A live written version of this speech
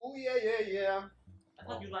yeah. I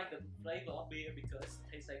thought you like the flavor of beer because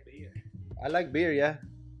it tastes like beer. I like beer, yeah.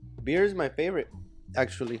 Beer is my favorite,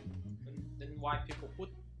 actually. Then why people put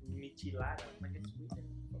michelada? Like it's sweet and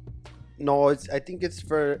No, I think it's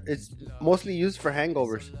mostly used for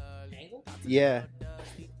hangovers. angle? Yeah.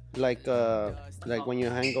 Like when you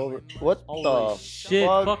hangover. What Holy the shit!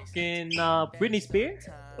 fuck? Fucking Britney Spears.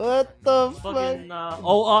 What the fuck? Fucking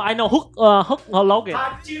I know Hook Logan.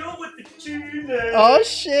 Oh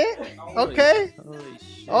shit. Okay. Holy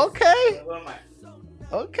shit. Okay. What am I?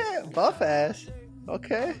 Okay. Buff ass.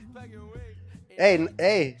 Okay.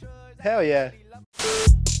 Hey. Hell yeah.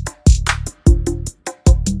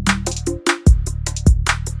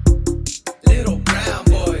 Little brown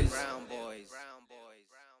boys.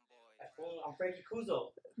 I'm Frankie Kuzo.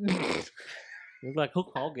 Look like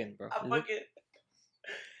Hook Hogan, bro. I'm fucking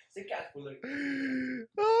sick ass bullet.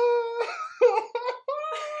 Oh, what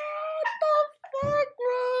the fuck,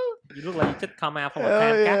 bro? You look like you just come out from a Hell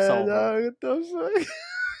clam yeah, capsule, bro. dog, what the fuck?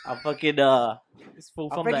 I'm fucking this fool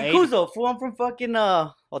I'm from the Frankie 80s. Kuzo, fool. I'm from fucking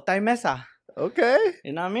Otay Mesa. Okay.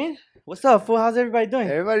 You know what I mean? What's up, fool? How's everybody doing?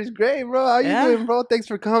 Everybody's great, bro. How you Yeah? doing, bro? Thanks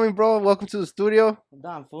for coming, bro. Welcome to the studio. Hold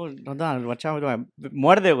on, fool. Hold on. Watch out.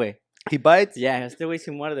 Muerde, güey. He bites. Yeah, este güey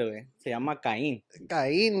se muerde, güey. Se llama Caín.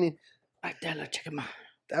 Caín. Ay, telo, check him out.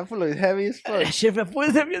 That fool is heavy as fuck. Shit, me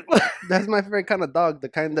puede ser bien, fool. That's my favorite kind of dog, the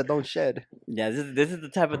kind that don't shed. Yeah, this is the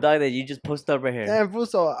type of dog that you just post up right here. Damn, fool.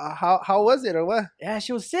 So how was it or what? Yeah,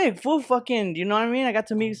 she was sick, fool. Fucking, you know what I mean? I got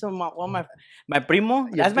to meet one of my primo.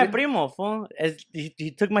 Your That's my primo? primo, fool.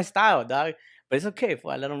 He took my style, dog. But it's okay,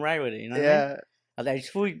 fool. I let him ride with it, you know what I mean? Yeah. I was like,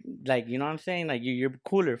 fool, like, you know what I'm saying? Like, you're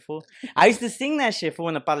cooler, fool. I used to sing that shit, fool.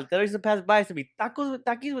 When the paletero used to pass by, it used to be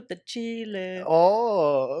takis with the chile.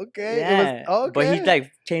 Oh, okay. Yeah. It was, okay. But he,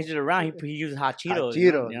 like, changed it around. He used hot Cheetos. Hot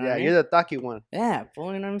you know Cheetos. what Yeah, I mean? you're the Taki one. Yeah,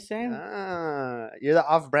 fool, you know what I'm saying? You're the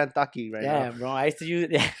off-brand Taki right Yeah, now. bro. I used to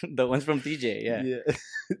use the ones from TJ, yeah.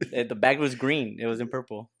 The bag was green. It was in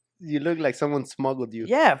purple. You look like someone smuggled you.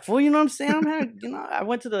 Yeah, fool, you know what I'm saying? I'm having,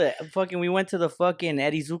 we went to the fucking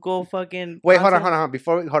Eddie Zuko fucking Wait, concert. hold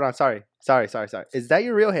on. Hold on. Sorry. Is that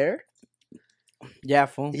your real hair? Yeah,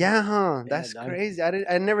 fool. Yeah, huh? Yeah, That's dog. crazy.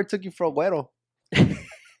 I never took you for a güero.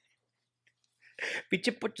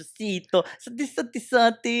 Pinche pochocito.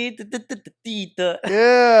 Sati.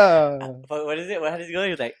 Yeah. But what is it? How does it go? He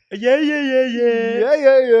was like, Yeah.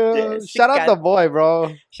 sick Shout out guy. the boy,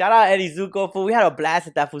 bro. shout out Eddie Zuko, fool. We had a blast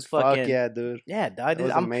at that fool's fucking. Fuck yeah, dude. Yeah, dog. That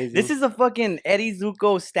was amazing. This is a fucking Eddie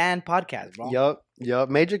Zuko Stan podcast, bro. Yup.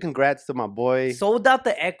 Major congrats to my boy. Sold out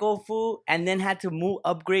the Echo, fool, and then had to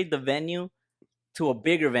upgrade the venue to a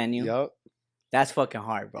bigger venue. Yup. That's fucking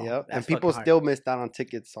hard, bro. Yep. That's And people fucking hard. still missed out on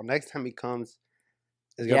tickets. So next time he comes,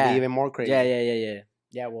 it's gonna be even more crazy. Yeah.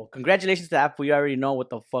 Yeah, well, congratulations to that fool. You already know what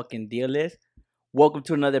the fucking deal is. Welcome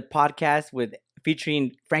to another podcast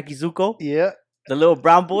featuring Frankie Zuko, Yeah. the little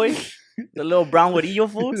brown boy, the little brown guarillo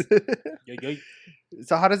fools.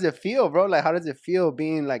 So how does it feel, bro? Like, how does it feel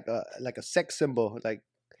being like a sex symbol? Like,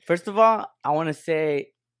 First of all, I want to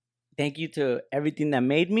say thank you to everything that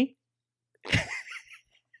made me.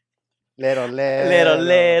 little.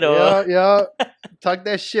 Yo. Talk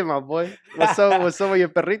that shit, my boy. What's up with your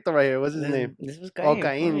perrito right here? What's his name? This was Oh, Cain.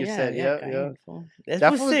 Cain, you said. Yeah. Cain, fool. That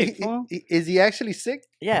That was fool, sick, fool. is he actually sick?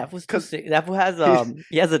 Yeah, that was too 'cause- sick. That fool has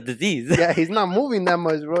he has a disease. Yeah, he's not moving that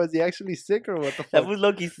much, bro. Is he actually sick or what the That fuck? was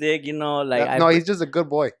low-key sick, you know, like No, he's just a good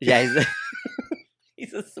boy. yeah,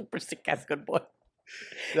 he's a super sick ass good boy.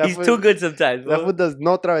 That He's fool- too good sometimes. That Bro. fool does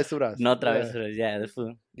no travesuras. No Yeah. travesuras. Yeah, that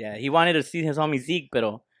fool. Yeah, he wanted to see his homie Zeke,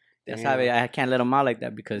 pero ya Damn. sabe, I can't let him out like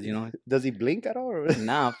that because you know, Does he blink at all? Or?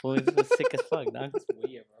 nah, fool, he's sick as fuck, dog. That's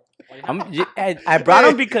weird, bro. I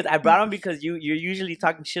brought him because you're usually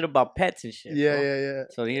talking shit about pets and shit. Yeah, fool. yeah.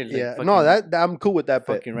 So here, like, Yeah. fucking, No, that I'm cool with that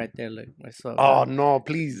pet. fucking right there, like what's up? Oh dog? no,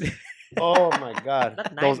 please. Oh my god.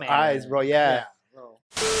 That Those nightmare, eyes, man. bro. Yeah. bro.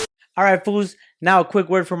 All right, fools. Now a quick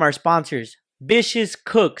word from our sponsors. Vicious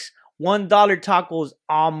Cooks, $1 tacos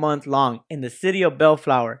all month long in the city of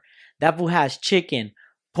Bellflower. That fool has chicken,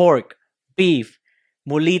 pork, beef,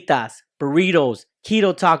 mulitas, burritos,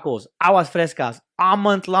 keto tacos, aguas frescas all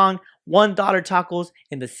month long. $1 tacos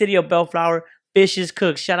in the city of Bellflower. Vicious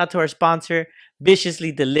Cooks. Shout out to our sponsor,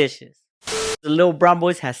 Viciously Delicious. The Little Brown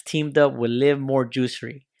Boys has teamed up with Live More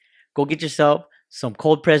Juicery. Go get yourself some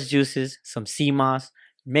cold pressed juices, some sea moss.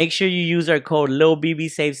 Make sure you use our code T.L.B.B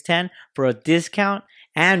saves 10 for a discount,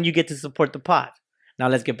 and you get to support the pod. Now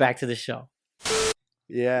let's get back to the show.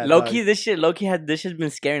 Yeah. Low-key, this shit's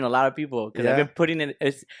been scaring a lot of people because I've Yeah. been putting it.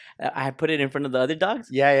 I put it in front of the other dogs.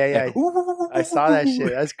 Yeah. Like, "Ooh." I saw that shit.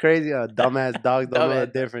 That's crazy. Dumbass dogs don't know the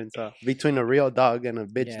Dumbass. difference between a real dog and a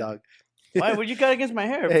bitch Yeah. dog. Why would you cut against my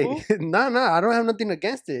hair, Hey, fool? no, I don't have nothing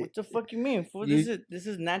against it. What the fuck you mean, fool? You- This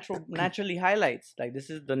is naturally highlights. Like this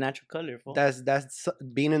is the natural color, fool. That's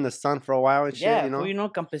being in the sun for a while and shit, yeah, you know. fool, you know,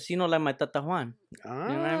 campesino like my tata Juan. Ah,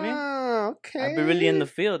 You know what I mean? Okay. I be really in the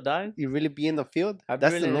field, dog. You really be in the field? I be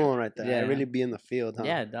That's the really- new one right there. I yeah. really be in the field, huh?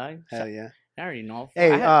 Yeah, dog. Hell yeah. I already know. Fool.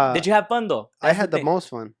 Hey, did you have fun though? I That's had the thing. most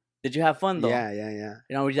fun. Did you have fun though? Yeah.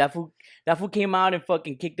 You know, that fool came out and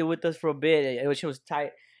fucking kicked it with us for a bit. It was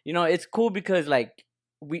tight. You know, it's cool because like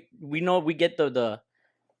we know we get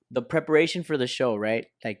the preparation for the show, right?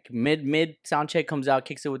 Like mid sound check comes out,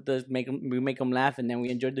 kicks it with us, we make them laugh, and then we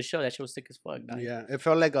enjoyed the show. That shit was sick as fuck. Dog. Yeah, it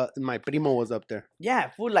felt like my primo was up there. Yeah,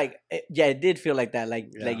 fool. Like it did feel like that. Like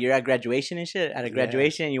you're at graduation and shit. At a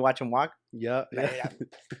graduation, and you watch him walk. Yeah.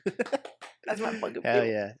 That's my fucking Hell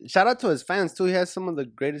feel. yeah! Shout out to his fans too. He has some of the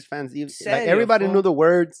greatest fans. Even like Serio, everybody fool. knew the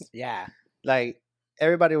words. Yeah, Like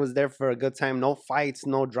everybody was there for a good time. No fights,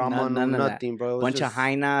 no drama, None of that. nothing, bro. It was bunch of just-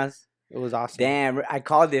 hyenas. It was awesome. Damn, I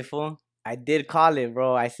called it, fool. I did call it,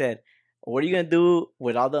 bro. I said, what are you gonna do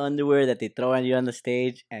with all the underwear that they throw at you on the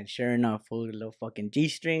stage? And sure enough, fool, a little fucking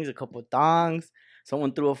G-strings, a couple thongs.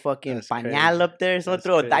 Someone threw a fucking That's pañal crazy. up there. Someone That's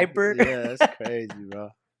threw a crazy. diaper. Yeah, that's crazy, bro.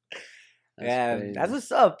 Yeah, crazy. that's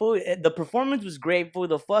what's up, fool. The performance was great, fool.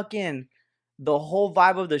 The whole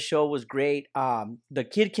vibe of the show was great. The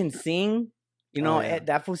kid can sing. You know, yeah.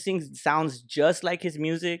 that fool sounds just like his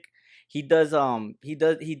music. He did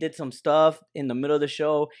some stuff in the middle of the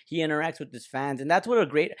show. He interacts with his fans, and that's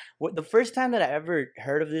the first time that I ever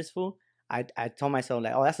heard of this fool, I told myself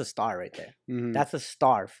like, oh, that's a star right there. Mhm. That's a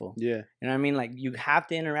star, fool. Yeah. You know what I mean? Like you have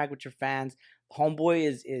to interact with your fans. Homeboy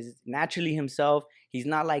is naturally himself. He's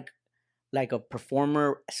not like a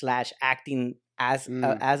performer / acting as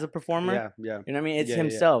a performer. Yeah. You know what I mean? It's Yeah.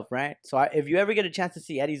 himself, right? So if you ever get a chance to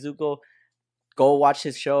see Eddie Zuko, go watch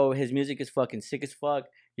his show. His music is fucking sick as fuck.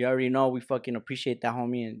 You already know we fucking appreciate that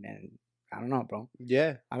homie, and I don't know, bro.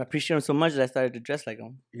 Yeah. I appreciate him so much that I started to dress like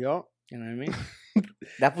him. Yo. You know what I mean?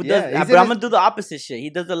 That fool Yeah, does, he's but in I'm his- gonna do the opposite shit. He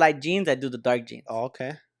does the light jeans, I do the dark jeans. Oh,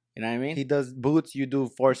 okay. You know what I mean? He does boots. You do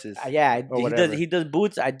forces. Yeah, or whatever. he does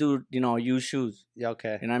boots. I do use shoes. Yeah.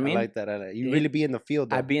 Okay. You know what I mean? I like that. I like. You He- really be in the field.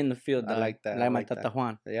 Though. I be in the field. I Dog. like that. Like I my like Tata that.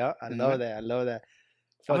 Juan. Yeah, I Mhm. love that. I love that.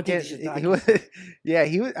 I'ma take Fucking- this shit, he dog. was, yeah,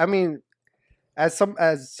 he was. I mean, as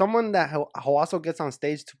someone that who also gets on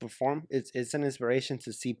stage to perform, it's an inspiration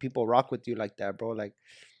to see people rock with you like that, bro. Like,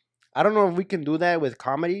 I don't know if we can do that with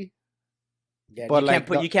comedy. Yeah, But you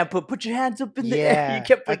like can't put your hands up in the air. Yeah, You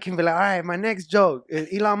can't I put can be like, all right, my next joke is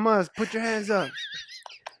Elon Musk. Put your hands up.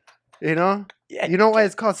 You know, yeah, you know why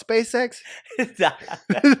it's called SpaceX?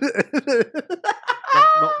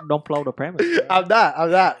 Don't blow the premise. bro. I'm not.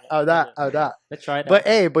 Let's try that. But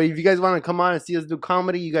hey, but if you guys want to come on and see us do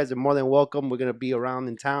comedy, you guys are more than welcome. We're gonna be around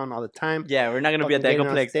in town all the time. yeah, we're not gonna be at the Fucking getting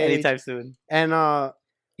on Egoplex stage. anytime soon. And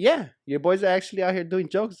yeah, your boys are actually out here doing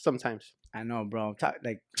jokes sometimes. I know, bro.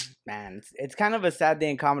 Man, it's kind of a sad day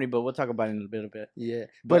in comedy, but we'll talk about it in a little bit. Yeah,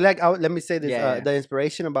 but like, let me say this: Yeah. the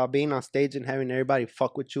inspiration about being on stage and having everybody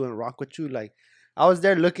fuck with you and rock with you, like, I was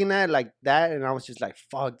there looking at like that, and I was just like,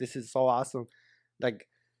 "Fuck, this is so awesome!" Like,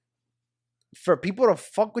 for people to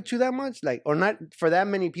fuck with you that much, like, or not for that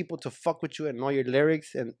many people to fuck with you and know your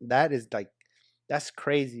lyrics, and that is like, that's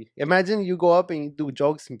crazy. Imagine you go up and you do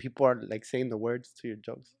jokes, and people are like saying the words to your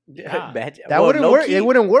jokes. Yeah. Bad- That well, wouldn't work. low-key- It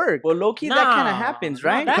wouldn't work. Well, low key, that kind of happens,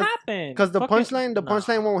 right? That happens. Because the Fucking-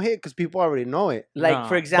 punchline won't hit because people already know it. Like Nah,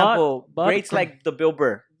 for example, but- greats like the Bill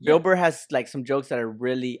Burr. Yeah. Bill Burr has like some jokes that are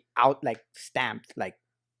really out, like stamped, like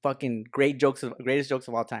fucking greatest jokes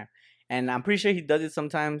of all time. And I'm pretty sure he does it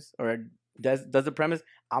sometimes, or does the premise.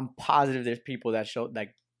 I'm positive there's people that show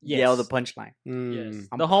like yell the Yes. punchline. Yes.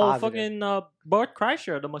 I'm The whole positive. fucking Bert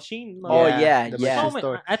Kreischer, the machine. Oh, yeah, the yeah. machine So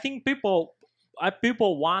store. I think people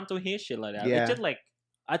want to hear shit like that. Yeah. It's just like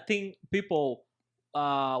I think people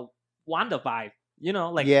want the vibe,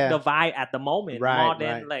 like Yeah. the vibe at the moment Right, more than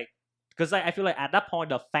right. like because I feel like at that point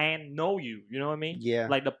the fan know you. You know what I mean? Yeah.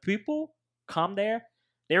 Like the people come there,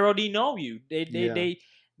 they already know you. Yeah.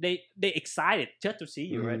 They excited just to see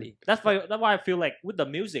you Mhm. already. That's why I feel like with the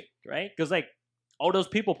music, right? Because like all those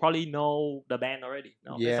people probably know the band already.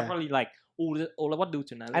 No, Yeah. It's probably like, oh, what do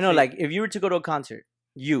tonight? I know, like if you were to go to a concert,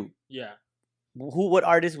 yeah. what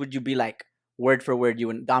artist would you be like word for word? You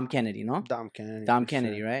and Dom Kennedy, no? Dom Kennedy. Dom for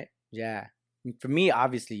Kennedy, sure. right? Yeah. For me,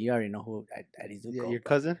 obviously, you already know who Eddie Zuko. Yeah, your bro.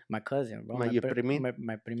 cousin. My cousin, bro. Your primín.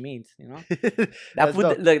 My primín, you know. That's That food,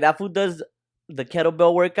 dope. look, that food does the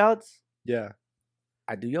kettlebell workouts. Yeah.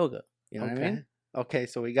 I do yoga. You know what I mean? Okay,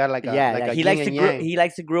 so we got like a Yeah, like a he yin likes to and grill. yang. He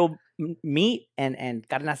likes to grill meat and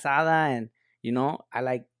carne asada, and I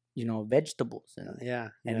like vegetables and Yeah.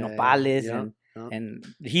 and yeah, nopales yeah. and And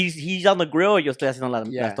he's on the grill. Yo estoy haciendo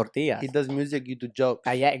las tortillas. He does music. You do jokes.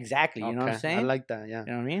 Yeah, exactly. You know what I'm saying? I like that. Yeah.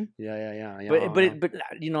 You know what I mean? Yeah. But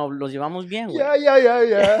you know, los llevamos bien, güey.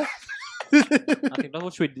 Yeah. I think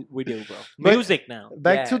that's what we do, bro. Music now.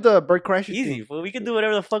 Back to the Bert Kreischer Easy. thing. Well, we can do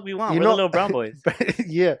whatever the fuck we want. You We're know- the little brown boys.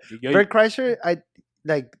 Yeah. Bert Kreischer, I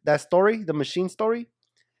like that story, the machine story.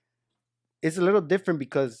 It's a little different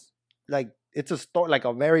because like it's a story, like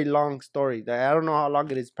a very long story. I don't know how long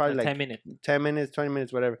it is. Probably like 10 minutes. 10 minutes, 20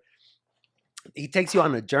 minutes, whatever. He takes you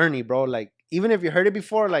on a journey, bro. Like, even if you heard it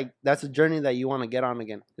before, like, that's a journey that you want to get on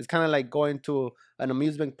again. It's kind of like going to an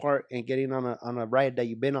amusement park and getting on a ride that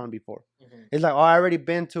you've been on before. Mm-hmm. It's like, oh, I already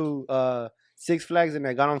been to Six Flags and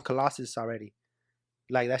I got on Colossus already.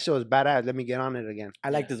 Like, that shit was badass. Let me get on it again. I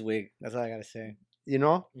like this wig. That's all I gotta say. You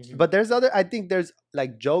know? Mhm. But I think there's,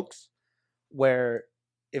 like, jokes where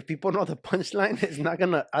if people know the punchline,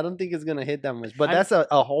 I don't think it's gonna hit that much. But that's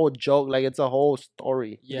a whole joke. Like, it's a whole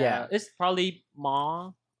story. Yeah. It's probably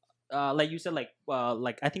more, like you said, like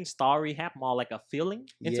I think story have more like a feeling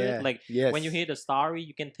into it. Like, when you hear the story,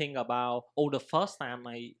 you can think about, the first time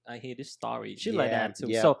I hear this story, shit like that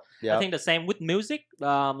too. So I think the same with music.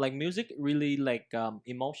 Like music really like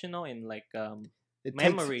emotional and like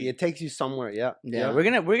memory. It takes you somewhere. Yeah. We're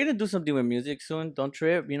gonna do something with music soon. Don't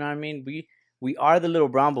trip. You know what I mean? We are the little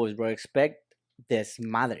brown boys, bro. Expect this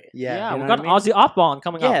madre. Yeah, you we know got what I mean? Ozzy Osbourne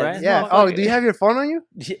coming up, right? Yeah. Oh, do you have your phone on you?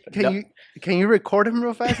 No. Can you record him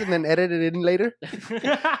real fast and then edit it in later?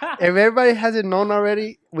 If everybody hasn't known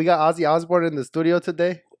already, we got Ozzy Osbourne in the studio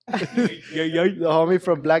today. The homie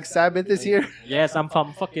from Black Sabbath is here. Yes, I'm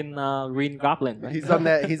from fucking Green Goblin. Right? He's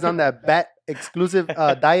on that bat exclusive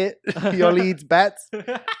diet. He only eats bats.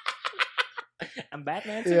 I'm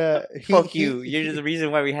Batman too. Yeah. Fuck you. You're just the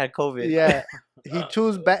reason why we had COVID. Yeah. He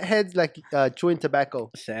chews bat heads like chewing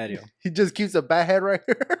tobacco. Serio. He just keeps a bat head right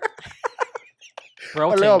here. A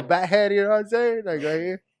Protein. little bat head, you know what I'm saying? Like right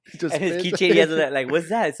here. He just And his spits. keychain, he has that, like, what's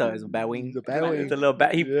that? So it's a bat wing. It's a bat wing. It's a little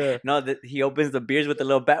bat. He opens the beers with the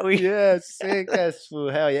little bat wing. Yeah, sick ass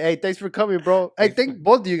fool. Hell yeah. Hey, thanks for coming, bro. Hey, thank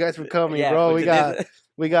both of you guys for coming, bro.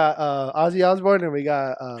 We got Ozzy Osbourne and we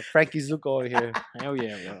got Frankie Zuko over here. Hell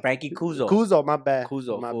yeah, bro. Frankie Kuzo. Kuzo, my bad.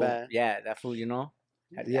 Kuzo, my fool. bad. Yeah, that fool, you know?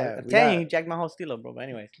 Yeah, I'm we telling got- you, Jack my whole steal bro. But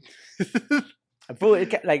anyways. Fool,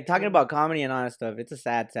 like, talking about comedy and all that stuff, it's a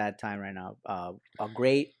sad time right now.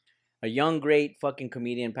 A young, great fucking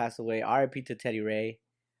comedian passed away. R.I.P. to Teddy Ray.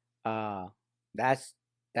 That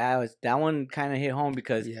one kind of hit home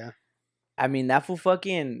because I mean that fool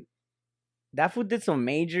did some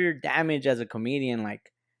major damage as a comedian.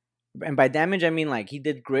 Like, and by damage I mean like he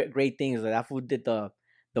did great things. Like, that fool did the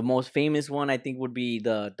most famous one I think would be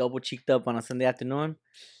the double cheeked up on a Sunday afternoon.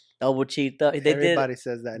 Double cheeked up. Everybody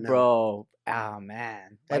says that now, bro. Oh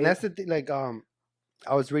man, and that's the thing. Like, I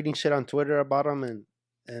was reading shit on Twitter about him,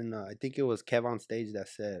 and I think it was Kev on stage that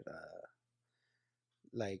said,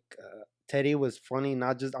 Teddy was funny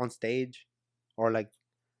not just on stage, or like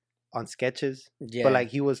on sketches, but like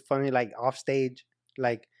he was funny like off stage,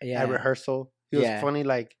 like at rehearsal. He was funny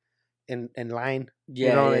like in line.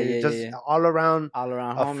 All around a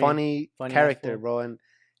homie, funny character, bro.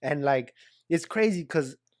 And like it's crazy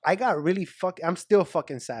because I got really I'm still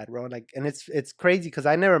fucking sad, bro. Like, and it's crazy because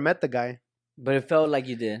I never met the guy, but it felt like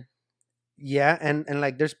you did. Yeah, and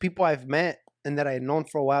like there's people I've met and that I've known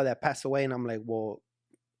for a while that passed away, and I'm like, well,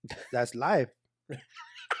 that's life.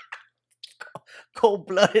 Cold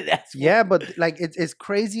blooded. Yeah, but like it's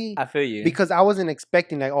crazy. I feel you because I wasn't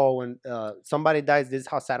expecting like, oh, when somebody dies, this is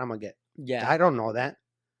how sad I'm gonna get. Yeah, I don't know that.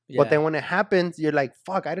 But then when it happens, you're like,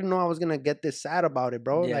 fuck, I didn't know I was gonna get this sad about it,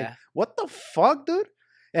 bro. Like, what the fuck, dude?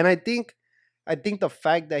 And I think the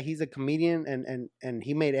fact that he's a comedian and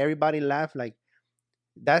he made everybody laugh, like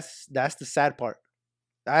that's the sad part.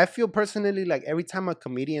 I feel personally like every time a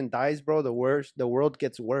comedian dies, bro, the world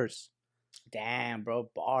gets worse. Damn, bro,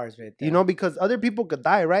 bars right there. You know, because other people could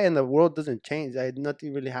die, right? And the world doesn't change.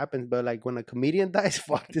 Nothing really happens. But like when a comedian dies,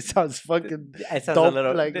 fuck, this sounds fucking it sounds dope. A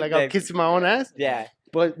little, like I'm kissing my own ass. Yeah.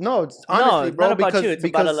 But no, it's honestly, bro, not about because, you. It's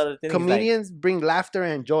because about a lot of things, comedians bring laughter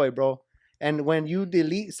and joy, bro. And when you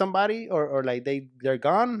delete somebody or like they're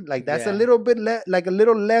gone, like that's a little bit like a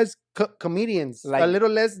little less comedians, like a little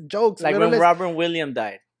less jokes, like when Robert Williams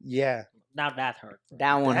died. Yeah, now that hurt.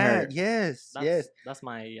 That one hurt. Yes, That's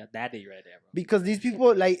my daddy right there, bro. Because these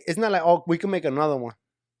people, like, it's not like, oh, we can make another one.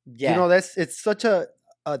 Yeah, you know, it's such a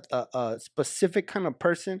specific kind of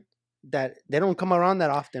person that they don't come around that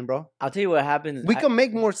often, bro. I'll tell you what happens. We can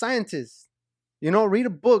make more scientists. You know, read a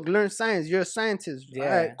book, learn science. You're a scientist. Yeah, all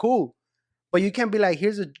right, cool. But you can't be like,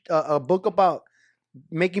 here's a book about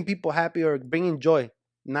making people happy or bringing joy.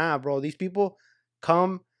 Nah, bro. These people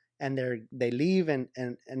come and they leave and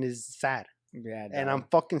it's sad. Yeah, and I'm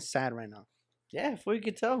fucking sad right now. Yeah, if we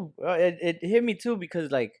could tell, it hit me too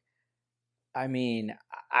because like, I mean,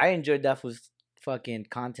 I enjoyed that fool's fucking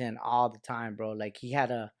content all the time, bro. Like he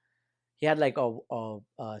had like a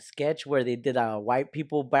sketch where they did a white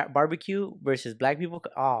people barbecue versus black people.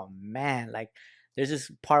 Oh man, like there's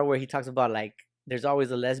this part where he talks about like there's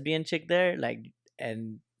always a lesbian chick there, like,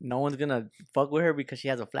 and no one's gonna fuck with her because she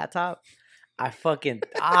has a flat top. I fucking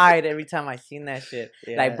died every time I seen that shit.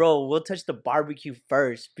 Yeah. Like, bro, we'll touch the barbecue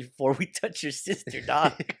first before we touch your sister,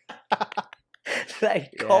 dog.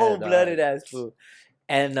 Like cold-blooded ass fool.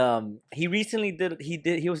 And he recently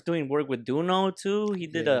he was doing work with Duno too. He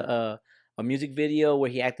did a music video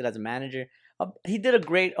where he acted as a manager. He did a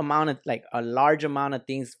great amount of like a large amount of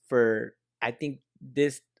things for I think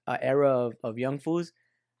this era of young fools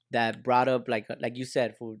that brought up like you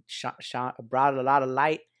said, fool brought a lot of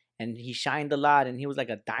light. And he shined a lot, and he was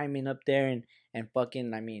like a diamond up there, and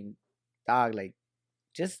fucking, I mean, dog, like,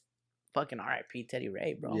 just fucking R.I.P. Teddy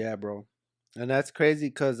Ray, bro. Yeah, bro, and that's crazy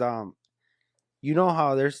because you know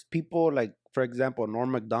how there's people like, for example,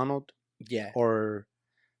 Norm Macdonald, or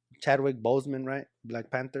Chadwick Boseman, right,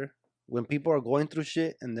 Black Panther. When people are going through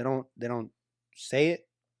shit and they don't say it,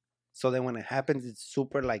 so then when it happens, it's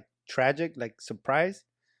super like tragic, like surprise.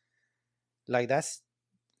 Like that's,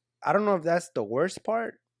 I don't know if that's the worst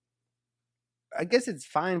part. I guess it's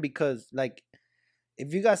fine because, like,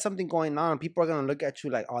 if you got something going on, people are going to look at you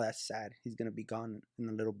like, oh, that's sad. He's going to be gone in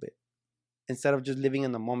a little bit. Instead of just living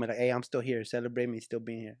in the moment, like, hey, I'm still here. Celebrate me still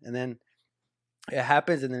being here. And then it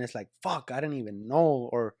happens, and then it's like, fuck, I didn't even know,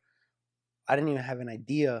 or I didn't even have an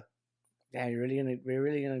idea. Yeah, we're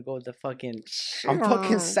really gonna go with the fucking... I'm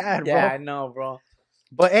fucking sad, bro. Yeah, I know, bro.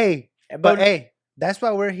 But hey, that's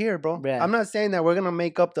why we're here, bro. Yeah. I'm not saying that we're going to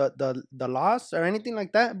make up the loss or anything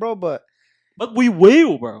like that, bro, But we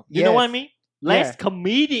will, bro. You know what I mean? Let's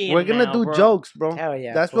comedian. We're gonna do jokes, bro. Hell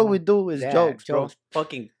yeah. That's what we do is jokes, bro.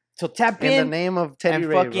 Fucking so tap in the name of Teddy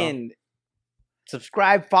Ray, fucking bro.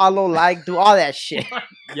 Subscribe, follow, like, do all that shit.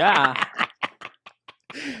 Yeah.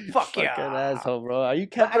 Fuck yeah, asshole, bro. Are you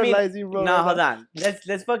capitalizing, bro? No, hold on.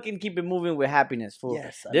 Let's fucking keep it moving with happiness, fool.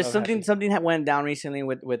 Yes. There's something that went down recently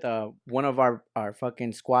with one of our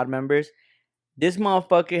fucking squad members. This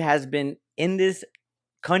motherfucker has been in this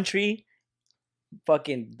country,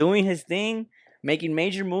 fucking doing his thing, making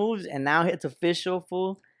major moves, and now it's official,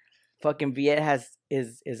 fool. Fucking Viet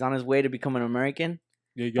is on his way to become an American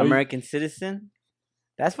citizen.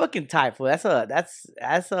 That's fucking tight, fool.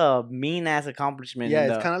 That's a mean ass accomplishment.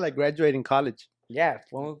 Yeah, it's kind of like graduating college. Yeah,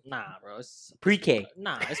 fool. Nah, bro. It's pre-K.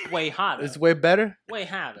 Nah, it's way hotter. It's way better? Way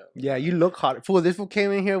hotter. Yeah, you look hot. Fool, this fool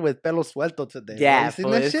came in here with pelo suelto today. Yeah,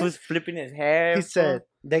 fool. This fool's flipping his hair. He said,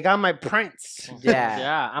 they got my prints. Yeah.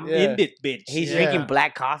 Yeah, I'm in this bitch. He's drinking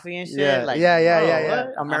black coffee and shit. Yeah, like, yeah.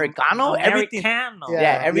 Americano? Everything.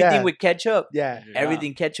 Yeah, everything with ketchup. Yeah.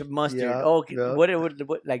 Everything ketchup, mustard. Yeah, okay. Yeah.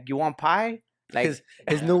 What, like, you want pie? Like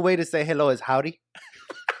his new way to say hello is howdy.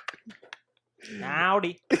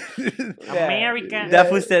 Howdy. America. That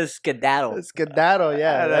fool says skedaddle. Skedaddle,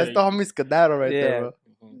 yeah. That's the homie skedaddle right there,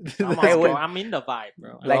 bro. I'm in the vibe,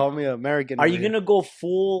 bro. Like, homie American. Are you gonna go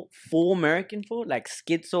full American food? Like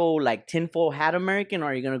schizo, like tinfoil hat American,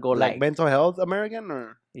 or are you gonna go like mental health American,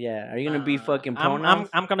 or are you gonna be fucking pronouns?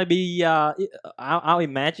 I'm gonna be I'll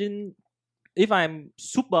imagine if I'm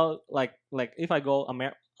super like if I go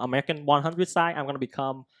American 100 side, I'm gonna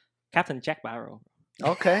become Captain Jack Sparrow.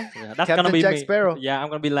 Okay. Yeah, that's Captain gonna be Jack me. Sparrow. Yeah, I'm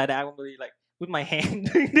gonna be like that. I'm gonna be like with my hand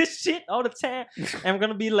doing this shit all the time. And I'm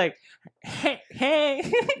gonna be like, hey.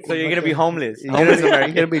 So you're gonna be homeless. You're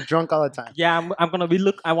gonna be drunk all the time. Yeah, I'm gonna be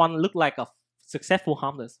I want to look like a successful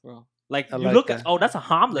homeless, bro. Like you like look that. at that's a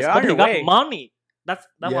homeless, You're but he got way. money. That's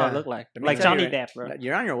what I look like Johnny Depp, bro.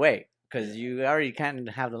 You're on your way because you already kind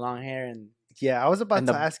of have the long hair and I was about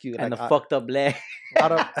to ask you and the fucked up leg.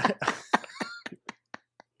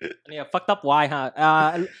 Yeah, fucked up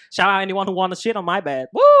YAH. Shout out anyone who want to shit on my bed.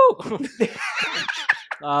 Woo!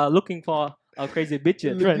 Looking for a crazy bitch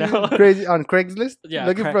right now. Crazy on Craigslist? Yeah.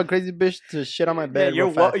 Looking for a crazy bitch to shit on my bed.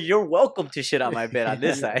 Yeah, you're welcome to shit on my bed on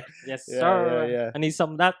this side. Yes, sir. Yeah. I need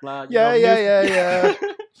some of that. Yeah.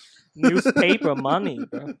 Newspaper money,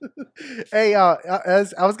 bro. Hey, I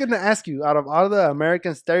was gonna ask you, out of all the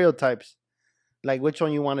American stereotypes, like which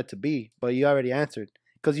one you want it to be, but you already answered.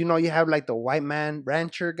 Because you have like the white man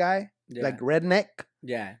rancher guy, like redneck.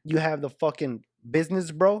 Yeah. You have the fucking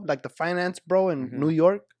business bro, like the finance bro in New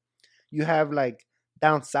York. You have like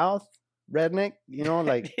down south redneck,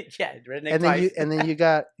 like redneck. And then you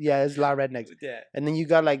got it's a lot of rednecks. Yeah. And then you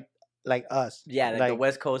got like us. Yeah, like the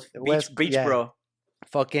West Coast beach yeah. bro.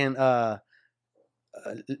 Fucking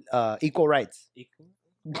equal rights.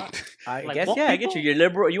 I Like guess what I get people? you. You're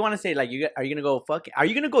liberal. You want to say like are you gonna go Are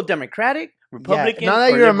you gonna go Democratic, Republican? Now that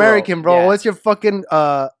or you're liberal? American, bro, Yeah. what's your fucking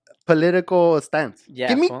political stance? Yeah,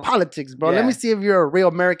 Give me fool. politics, bro. Let Yeah. me see if you're a real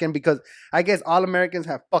American, because I guess all Americans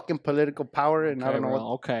have fucking political power, and I don't know bro.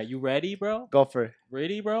 what. Okay, you ready, bro? Go for it.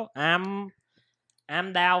 Ready, bro? I'm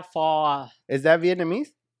down for Is that Vietnamese?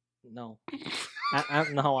 no.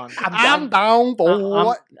 I'm no one. I'm down for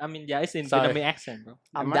what? I mean, yeah, it's in Sorry. Vietnamese accent, bro.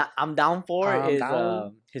 I'm down for I'm is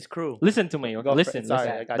down. his crew. Listen to me. Go for it. Listen, Sorry,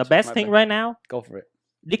 listen. I got The you. best My thing bad. right now, Go for it.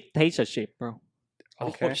 dictatorship, bro.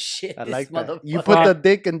 Okay. Oh shit! I This like that. motherfucker. You put the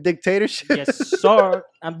dick in dictatorship. Yes, sir.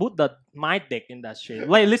 I put my dick in that shit.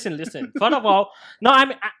 Like, listen. First of all, no, I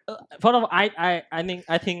mean, first of all, I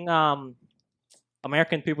think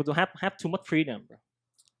American people don't have too much freedom, bro.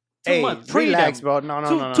 Too Hey, much freedom. relax, bro.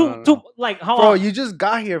 No. Too, like how? Bro, you just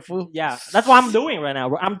got here, fool. Yeah, that's what I'm doing right now,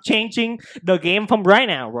 bro. I'm changing the game from right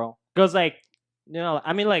now, bro. Because like,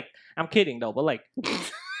 I mean, like, I'm kidding though, but like.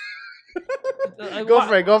 Go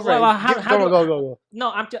for it. Go for it. Go.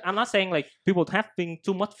 No, I'm not saying like people having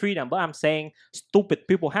too much freedom, but I'm saying stupid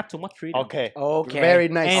people have too much freedom. Okay. Very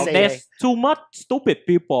nice. And save. there's too much stupid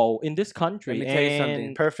people in this country. Let me tell you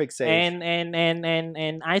something. Perfect save.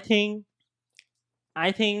 And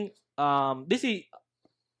I think this is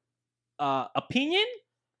opinion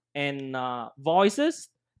and voices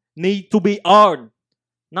need to be earned,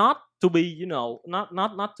 not to be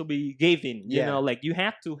not to be given. You know, like you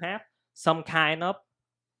have to have some kind of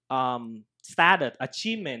status,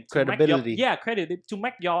 achievement, credibility. Credibility to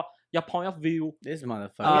make your point of view. This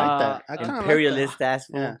motherfucker. I like that. I kinda Imperialist ass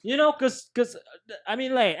fool. Yeah. You know, cause I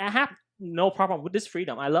mean, like, I have no problem with this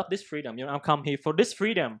freedom. I love this freedom. You know, I'm come here for this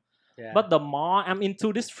freedom. Yeah. But the more I'm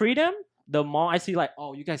into this freedom, the more I see like,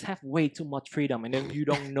 oh, you guys have way too much freedom, and then you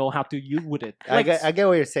don't know how to use with it. Like, I get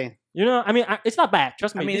what you're saying. You know, I mean, it's not bad.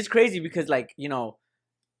 Trust me. I mean, it's crazy because like you're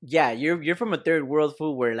from a third world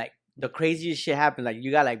food where like the craziest shit happens. Like you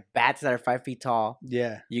got like bats that are 5 feet tall.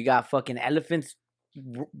 Yeah. You got fucking elephants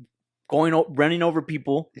running over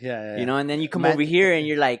people. Yeah. You know, and then you come over here and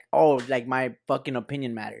you're like, oh, like my fucking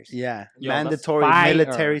opinion matters. Yeah. Yo, mandatory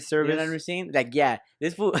military service. You know what I'm saying? Like, yeah,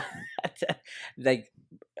 this fool, like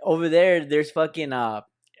over there's fucking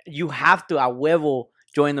you have to a huevo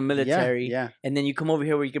join the military. Yeah. And then you come over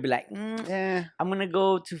here where you could be like, Yeah. I'm gonna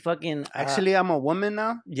go to fucking. Actually, I'm a woman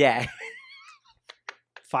now. Yeah.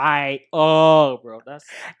 fight. Oh, bro, that's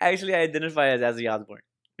Actually, I identify as Ozzy Osbourne.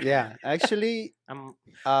 Yeah. Actually, I'm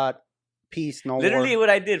peace, no Literally, war. what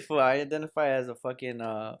I did for I identify as a fucking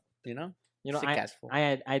sick ass fool.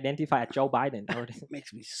 I identify as Joe Biden.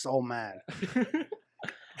 Makes me so mad.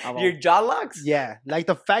 Your jaw locks? Yeah. Like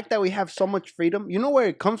the fact that we have so much freedom. You know where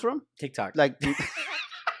it comes from? TikTok. Like,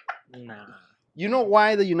 Nah. you know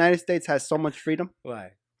why the United States has so much freedom?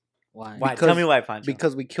 Why? Why? Why? Because- Tell me why, Pancho.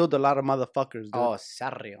 Because we killed a lot of motherfuckers. Dude. Oh,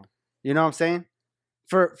 serio. You know what I'm saying?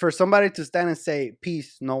 For somebody to stand and say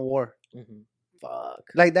peace, no war. Mhm. Fuck.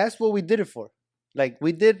 Like that's what we did it for. Like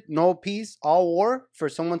we did no peace, all war for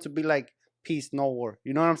someone to be like peace, no war.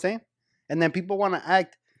 You know what I'm saying? And then people want to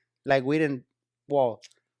act like we didn't. Well,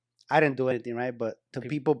 I didn't do anything, right? But the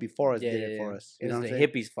people before us did it for us. You It know was what the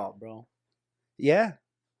I'm saying? hippies' fault, bro. Yeah,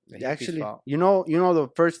 The hippies' actually, fault. you know the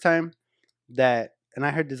first time that, and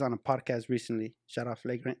I heard this on a podcast recently. Shout out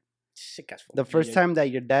Flagrant. Sick ass fool. The first time that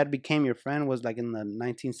your dad became your friend was like in the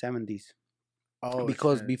 1970s. Oh,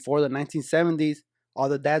 Because shit. before the 1970s, all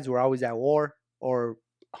the dads were always at war or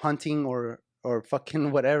hunting or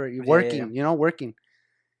fucking whatever, working, working.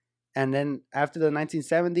 And then after the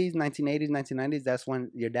 1970s, 1980s, 1990s, that's when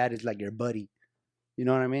your dad is like your buddy. You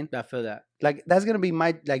know what I mean? I feel that. Like that's gonna be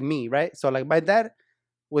me, right? So like my dad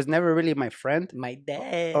was never really my friend My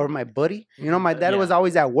dad. or my buddy. You know, my dad Yeah. was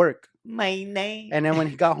always at work. My name. And then when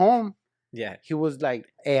he got home, Yeah. he was like,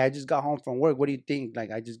 "Hey, I just got home from work. What do you think? Like,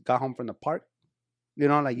 I just got home from the park. You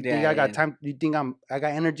know, like you think I got time? You think I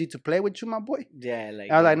got energy to play with you, my boy?" Yeah. Like,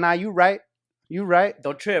 I was like, "Nah, you right. You right.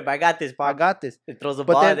 don't trip. I got this, I Pop. got this." It throws the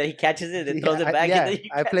But ball, then- and then he catches it, and throws it back. Yeah, and then you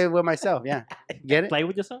I catch play with myself. Yeah, get it. Play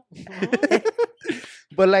with yourself.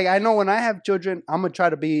 But like, I know when I have children, I'm gonna try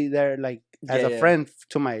to be there, like as a friend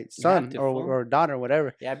to my son to, or, fool. or daughter,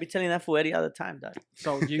 whatever. Yeah, I be telling that fool Eddie all the time, dog.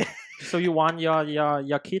 So you want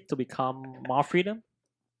your kid to become more freedom?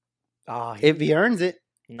 Oh, If he earns it,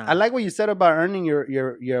 Nah. I like what you said about earning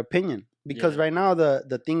your opinion, because Yeah. right now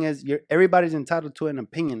the thing is, everybody's entitled to an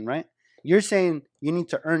opinion, right? You're saying you need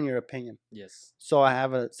to earn your opinion. Yes. So I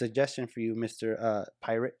have a suggestion for you, Mr.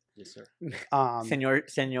 Pirate. Yes, sir.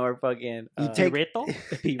 senor, fucking. You take- Pirato?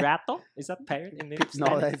 Pirato? Is that pirate in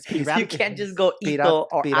No, that's You can't just go Pira- ito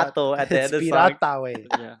or pira- ato at the end it's of the song. pirata way.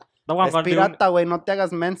 Yeah. That's what I'm Es gonna do. pirata, güey. No te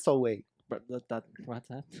hagas menso, güey. But what's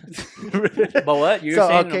that? But what you're So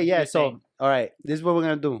saying? okay, yeah. So all right, this is what we're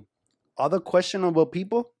gonna do. All the questionable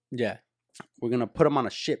people, Yeah. we're gonna put them on a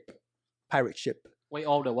ship, pirate ship. Wait,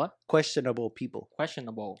 all the what? Questionable people.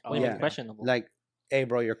 Questionable. Oh, What do you yeah. mean questionable? Like, hey,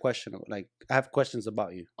 bro, you're questionable. Like, I have questions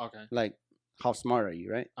about you. Okay. Like, how smart are you,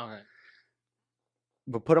 right? Okay.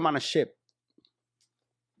 But put them on a ship.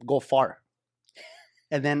 Go far.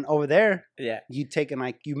 And then over there, Yeah. you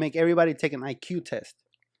make everybody take an IQ test.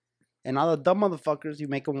 And all the dumb motherfuckers, you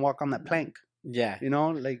make them walk on that plank. Yeah. You know,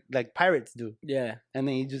 like pirates do. Yeah. And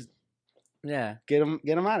then you just Yeah. get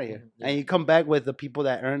them out of here. Yeah. And you come back with the people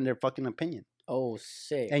that earn their fucking opinion. Oh,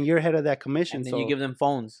 sick. And you're head of that commission. And then so you give them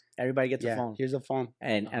phones. Everybody gets yeah, a phone. here's a phone.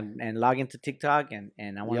 And log into TikTok and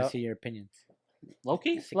I want to Yep. see your opinions.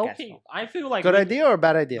 Low-key. Sick ass Low-key. phone. I feel like Good idea or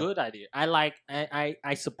bad idea? Good idea.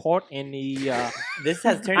 I support any This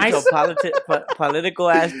has turned into a political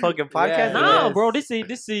ass fucking podcast. Yeah. No, bro. This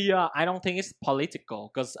is I don't think it's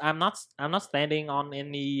political because I'm not standing on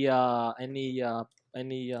any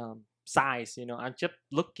size. You know, I'm just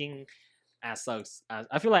looking as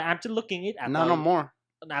I feel like I'm just looking it at No more.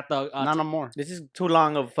 at the No more. This is too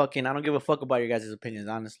long of fucking. I don't give a fuck about your guys' opinions,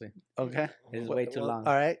 honestly. Okay. This is way too long.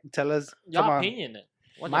 All right. Tell us. your Come on. opinion.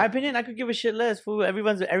 What's My your- opinion, I could give a shit less. Fool.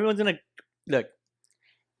 Everyone's gonna look.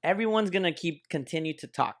 Everyone's gonna continue to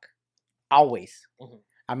talk, always. Mhm.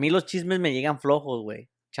 A mí los chismes me llegan flojos, güey.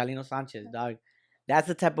 Chalino Sanchez, dog. That's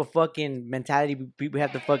the type of fucking mentality we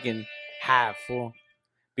have to fucking have, fool.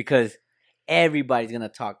 Because everybody's gonna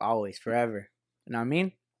talk always, forever. You know what I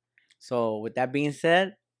mean? So with that being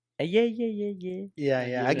said, yeah.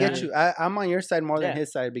 Yeah. I get you. I'm on your side more than Yeah.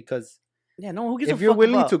 his side because Yeah, no, who gives a if you're fuck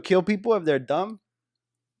willing about- to kill people if they're dumb,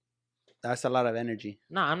 that's a lot of energy.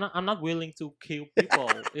 No, I'm not willing to kill people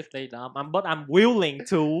if they dumb. But I'm willing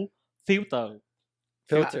to filter.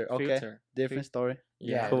 Filter. Okay. Filter. Different story.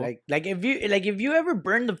 Yeah, Cool. like if you ever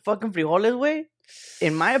burn the fucking frijoles way,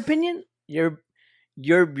 in my opinion, your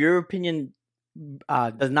opinion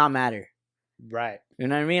does not matter. Right. You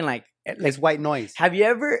know what I mean? Like It's white noise. have you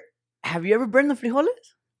ever burned the frijoles?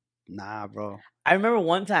 Nah, bro. I remember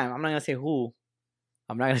one time, I'm not gonna say who.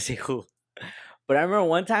 But I remember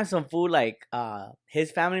one time some fool like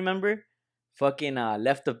his family member fucking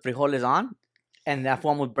left the frijoles on and that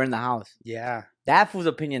fool would burn the house. Yeah, That fool's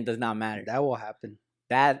opinion does not matter. that will happen.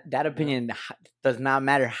 That opinion does not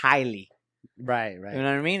matter highly. Right. You know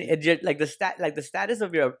what I mean? It just like the status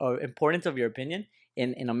of your or importance of your opinion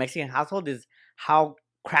in a Mexican household is how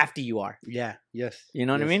crafty you are. Yeah. Yes. You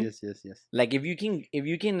know what I mean? Yes. Like if you can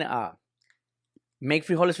make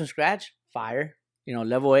frijoles from scratch, fire. You know,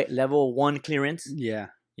 level 1 clearance. Yeah.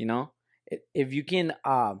 You know, if you can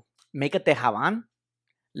make a tejaban,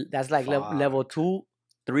 that's like level 2,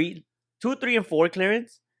 3, and 4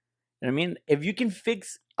 clearance. You know what I mean? If you can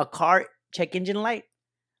fix a car check engine light,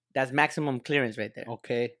 that's maximum clearance right there.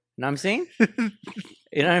 Okay. You know what I'm saying?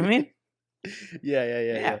 You know what I mean?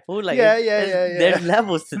 Yeah. Fool, like Yeah. There's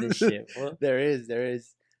levels to this shit. Fool. There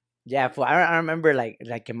is. Yeah, fool. I remember like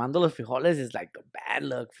quemando los frijoles is like a bad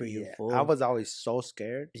look for you. Yeah. Fool. I was always so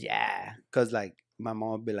scared Yeah. because like my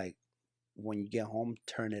mom would be like, when you get home,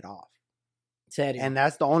 turn it off. Serio. And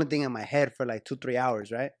that's the only thing in my head for like 2-3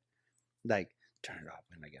 hours, right? Like, turn it off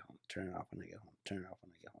when I get home. Turn it off when I get home. Turn it off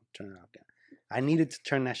when I get home. Turn it off again. I needed to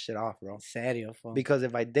turn that shit off, bro. Serio, fool. Because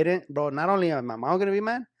if I didn't, bro, not only am my mom gonna be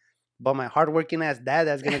mad, but my hardworking ass dad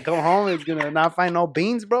that's gonna come home is gonna not find no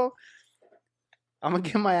beans, bro. I'm gonna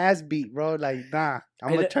get my ass beat, bro. Like, nah,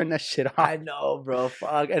 I'm gonna turn that shit off. I know, bro.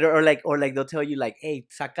 Fuck. Or like they'll tell you like, hey,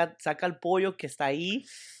 saca el pollo que está ahí,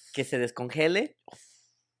 que se descongele,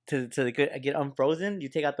 to get unfrozen. You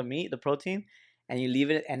take out the meat, the protein, and you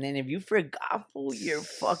leave it. And then if you forgot, fool, your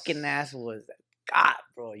fucking ass was God,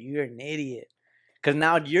 bro. You're an idiot. Cause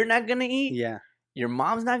now you're not gonna eat. Yeah. Your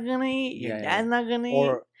mom's not gonna eat. Your Yeah, dad's not gonna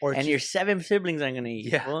eat. Or And your 7 siblings aren't gonna eat.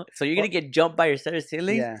 Yeah. Fool. So you're gonna get jumped by your 7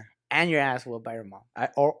 siblings yeah. and your ass whooped by your mom.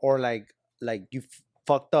 Or like you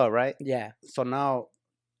fucked up, right? Yeah. So now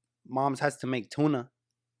mom's has to make tuna,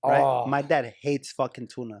 right? Oh. My dad hates fucking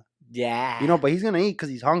tuna, Yeah. you know, but he's gonna eat because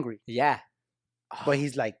he's hungry. Yeah. But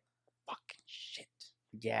he's like, fucking shit,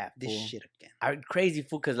 Yeah. this fool. shit again. Crazy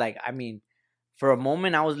fool, cause like I mean, for a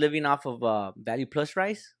moment I was living off of Value Plus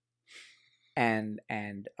rice, and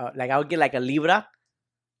like I would get like a libra,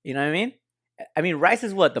 you know what I mean? I mean rice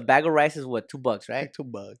is what the bag of rice is what $2, right? Like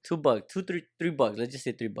 $2. $2, $3. Let's just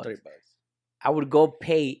say $3. $3. I would go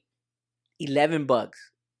pay $11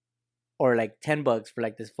 or like $10 for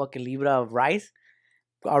like this fucking libra of rice,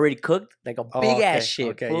 already cooked, like a big ass shit.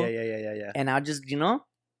 Okay, fool. yeah. And I just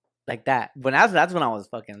like that. But that's when I was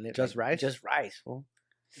fucking living. Just rice? Just rice, fool.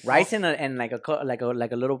 Rice and like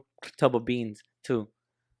a little tub of beans too.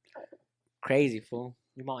 Crazy fool.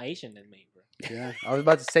 You're more Asian than me, bro. Yeah, I was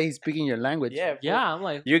about to say he's speaking your language. Yeah, Yeah, I'm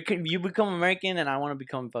like, you become American and I want to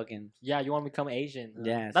become fucking. yeah, you want to become Asian?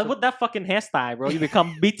 Yeah, That's what that fucking hairstyle, bro. You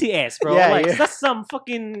become BTS, bro. Yeah, like yeah. that's some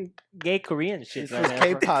fucking gay Korean shit. This Right was there,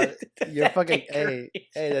 bro. K-pop. You're fucking. Hey,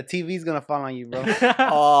 the TV's gonna fall on you, bro.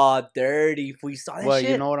 Oh, dirty. We saw that Well, shit.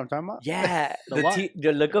 you know what I'm talking about? Yeah, The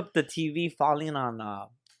what? look up the TV falling on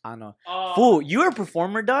Oh. Fool, you're a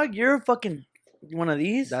performer, dog. You're a fucking one of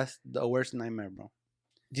these. That's the worst nightmare, bro.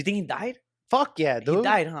 Do you think he died? Fuck yeah, dude. He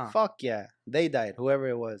died, huh? Fuck yeah, they died. Whoever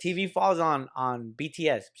it was. TV falls on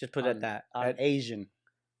BTS. Just put it at that. An Asian.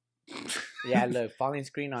 Yeah, look, falling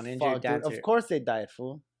screen on injured Fuck, dude. dancer. Of course they died,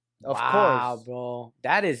 fool. Of wow, course, bro.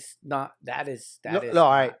 That is not. That is. No,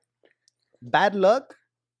 all right. Bad luck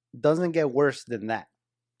doesn't get worse than that.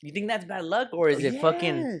 You think that's bad luck, or is it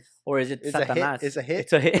fucking, Yes. or is it It's a hit. Satanas? It's a hit.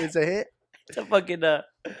 It's a hit. It's a hit. It's a fucking.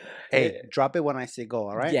 Hey, drop it when I say go.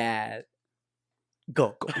 All right. Yeah.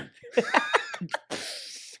 Go.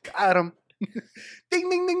 Got him. Ding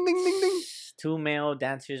ding ding ding ding ding. 2 male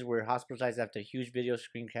dancers were hospitalized after a huge video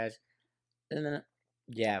screen crash.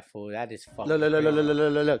 Yeah, fool. That is fucking.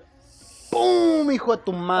 Look. Boom, hijo de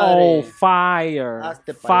tu madre. Oh, fire!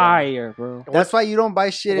 Hazte pa' Fire, bro. That's why you don't buy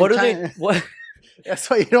shit What in do China. they? What? That's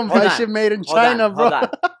why you don't Hold buy on. shit made in Hold on, China, bro. hold on.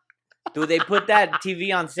 Do they put that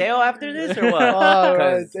TV on sale after this or what? Oh,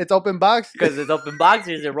 right. It's open box. Because it's open box.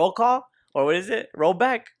 Is it roll call or what is it? Roll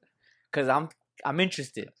back? Because I'm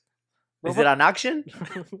interested. Is it on auction?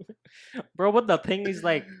 Bro, what the thing is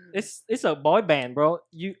like? It's a boy band, bro.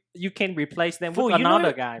 You can replace them Fool, with you know,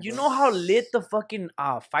 another guy. You bro. know how lit the fucking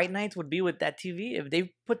fight nights would be with that TV? If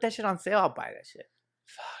they put that shit on sale, I'll buy that shit.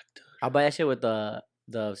 Fuck, dude. I'll buy that shit with the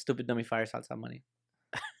stupid dummy fire salsa money.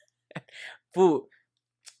 Fool,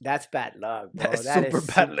 that's bad luck, bro. That's That is super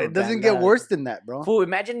bad. super It doesn't bad get luck. worse than that, bro. Fool,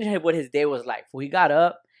 imagine what his day was like. Fool, he got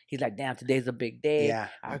up. He's like, damn, today's a big day. Yeah.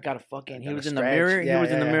 I gotta fucking. He Gotta was in the stretch. mirror. Yeah, he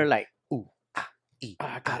was in the yeah, mirror yeah. like, Ooh, E, oh,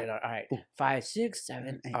 I got it. All right. ooh. 5, 6,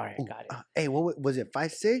 7. All right, ooh, got it. Hey, what was it?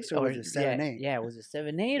 5-6 or was it 7-8? Yeah, was it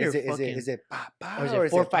 7, 8 Is or it fucking? ba, ba, Or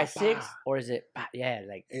is it 4, 5, 6? ba, ba? Or is it? Yeah,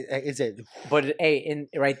 like. Is it? But hey, in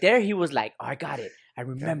right there, he was like, oh, I got it. I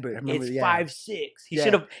remember. It's yeah. 5, 6. He Yeah.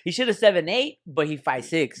 should have 7, 8, but he 5,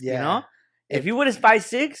 6. You Yeah. know, if he would have 5,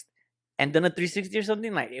 6 and done a 360 or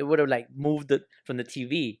something, like it would have like moved it from the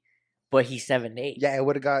TV. But he's 7, 8. Yeah, it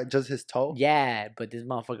would have got just his toe. Yeah, but this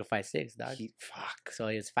motherfucker 5, 6, dog. Fuck. So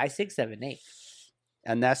it's 5, 6, 7, 8.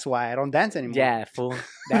 And that's why I don't dance anymore. Yeah, fool.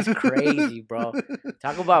 That's crazy, bro.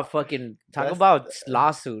 Talk about fucking. Talk That's- about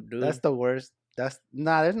lawsuit, dude. That's the worst. There's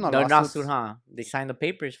no no lawsuits. lawsuit, huh? They signed the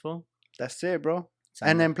papers, fool. That's it, bro.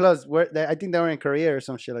 Signed And then plus, I think they were in Korea or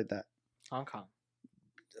some shit like that. Hong Kong.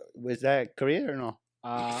 Was that Korea or no?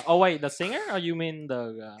 Oh wait, the singer? Or you mean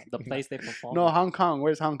the place they perform? No, Hong Kong.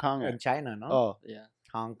 Where's Hong Kong in at? China, no? Oh, Yeah,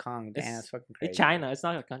 Hong Kong. Damn, It's- that's fucking crazy. it's China. It's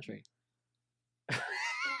not a country.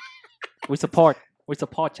 We support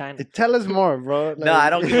China. tell us more, bro. No, I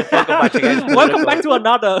don't give a fuck about you guys. Welcome back to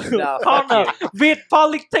another No, fuck corner with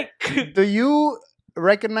politics. Do you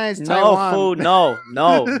recognize No, Taiwan? fool. No.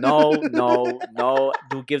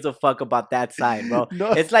 Who gives a fuck about that side, bro?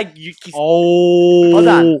 No. It's like you. Oh, Hold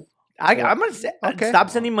on. I'm gonna say, Okay. stop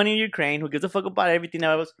sending money to Ukraine. Who gives a fuck about everything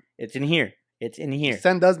else? It's in here. It's in here.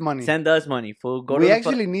 Send us money. Send us money, fool. Go we to the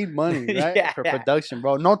actually need money, right? Yeah, For yeah. production,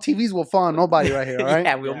 bro. No TVs will fall on nobody right here, all right?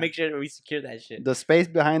 Yeah, we'll Yeah. make sure we secure that shit. The space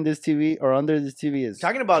behind this TV or under this TV is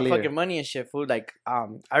Talking about clear. fucking money and shit, food. Like,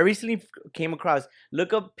 I recently came across.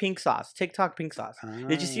 Look up pink sauce, TikTok pink sauce.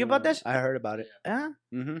 Did you see about that? I heard about it. Huh?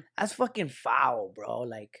 Mm-hmm. That's fucking foul, bro.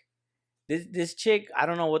 Like, this chick. I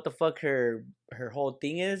don't know what the fuck her whole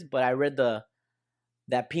thing is, but I read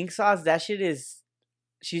that pink sauce. That shit is.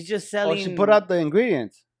 She's just Oh, selling. she put out the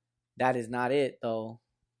ingredients. That is not it though.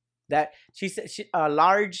 That she said a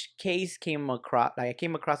large case came across. Like I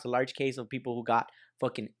came across a large case of people who got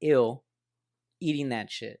fucking ill eating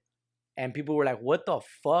that shit, and people were like, "What the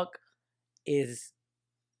fuck is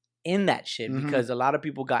in that shit?" Mhm. Because a lot of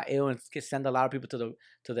people got ill and send a lot of people to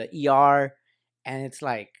the ER, and it's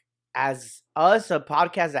like, as us, a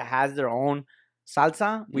podcast that has their own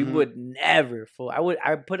salsa, we Mhm. would never. Fool.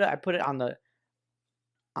 I put it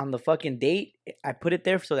on the fucking date. I put it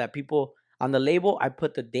there so that people on the label. I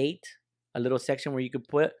put the date, a little section where you could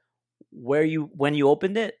put when you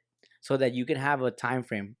opened it, so that you can have a time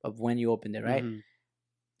frame of when you opened it. Right. Mhm.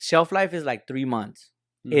 Shelf life is like 3 months.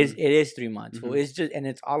 Mhm. It is 3 months. So Mhm. it's just, and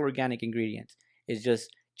it's all organic ingredients. It's just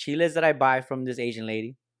chiles that I buy from this Asian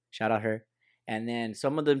lady. Shout out her. And then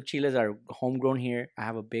some of the chiles are homegrown here. I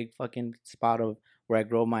have a big fucking spot of where I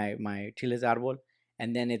grow my chiles árbol.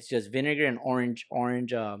 and then it's just vinegar and orange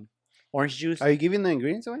juice. Are you giving the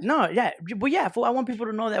ingredients away? No, yeah, but yeah, fool, I want people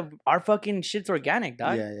to know that our fucking shit's organic,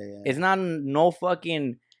 dog. Yeah, yeah, yeah. It's not no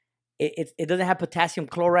fucking. It doesn't have potassium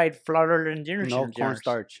chloride, flour, and ginger. No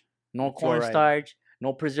cornstarch. No cornstarch.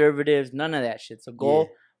 No preservatives. None of that shit. So go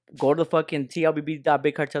to the fucking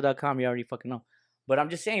T.L.B.B.bigcartel.com. You already fucking know. But I'm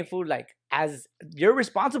just saying, food, like, as you're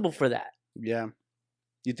responsible for that. Yeah.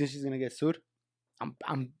 You think she's gonna get sued?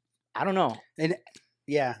 I don't know. And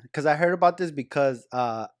yeah, because I heard about this because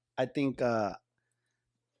I think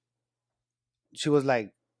she was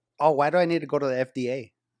like, "Oh, why do I need to go to the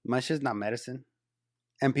FDA? My shit's not medicine."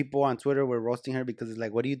 And people on Twitter were roasting her because it's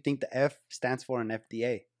like, what do you think the F stands for in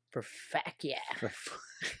FDA? For fat, yeah.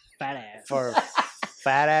 Fat ass. For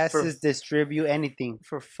fat asses distribute anything.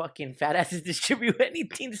 For fucking fat asses distribute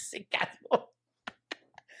anything. Sick asshole.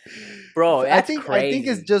 Bro, that's crazy. I think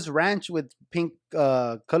it's just ranch with pink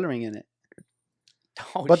coloring in it.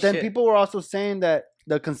 Oh, but then people were also saying that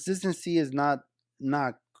the consistency is not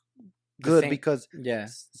good because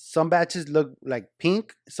some batches look like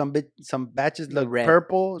pink, some batches look red.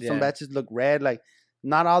 Purple, some batches look red. Like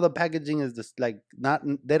not all the packaging is just like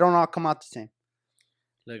they don't all come out the same.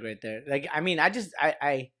 Look right there. Like I mean,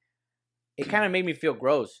 it kind of made me feel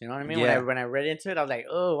gross. You know what I mean? Yeah. When I read into it, I was like,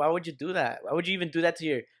 oh, why would you do that? Why would you even do that to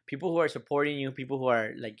your people who are supporting you, people who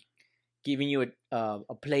are like giving you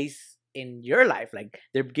a place in your life? Like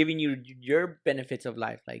they're giving you your benefits of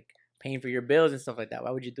life, like paying for your bills and stuff like that.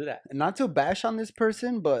 Why would you do that? Not to bash on this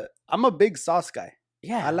person, but I'm a big sauce guy.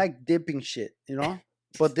 Yeah, I like dipping shit, you know.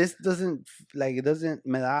 But this doesn't me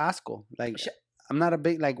da asco. Like I'm not a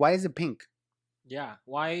big why is it pink? Yeah,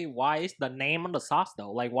 why is the name on the sauce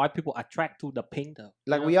though? Like why people attract to the pink though?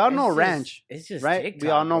 Like we all know ranch, it's just right? TikTok, we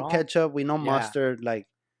all know bro. ketchup, we know mustard, like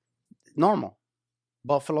normal.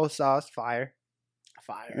 Buffalo sauce, fire.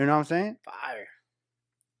 You know what I'm saying? Fire.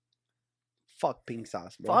 Fuck pink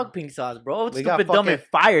sauce, bro. Fuck pink sauce, bro. It's We stupid, got dumb, and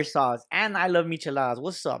fucking- fire sauce. And I love micheladas.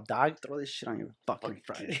 What's up, dog? Throw this shit on your fucking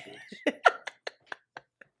fries.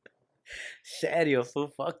 Serio, fool.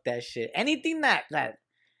 Fuck that shit. Anything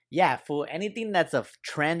fool. Anything that's a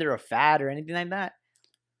trend or a fad or anything like that.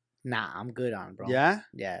 Nah, I'm good on, bro. Yeah?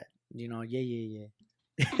 Yeah. You know, yeah.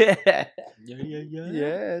 Yeah.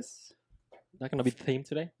 Yes. That gonna be the theme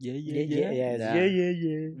today? Yeah.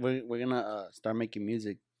 Yeah. We're gonna start making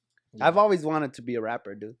music. I've always wanted to be a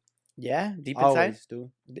rapper, dude. Yeah, deep inside. Always,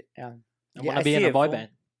 dude. I wanna be in a boy band.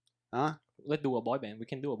 Huh? Let's do a boy band. We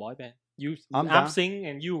can do a boy band. I'm I'm down. sing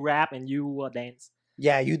and you rap and you dance.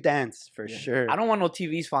 Yeah, you dance for sure. I don't want no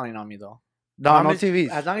TVs falling on me though. No Promise- TVs.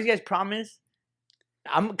 As long as you guys promise,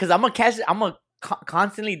 I'm gonna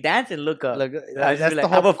constantly dance and look up. Look, I that's like,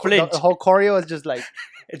 the I'm whole a flinch. The whole choreo is just like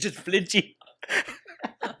It's just flinchy.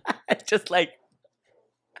 It's just like,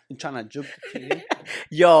 I'm trying to juke the TV.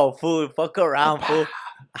 yo, fool, fuck around, fool.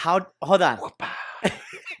 Hold on.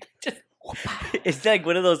 Just, it's like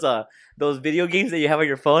one of those video games that you have on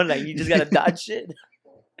your phone. Like you just gotta dodge shit.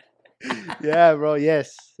 Yeah, bro.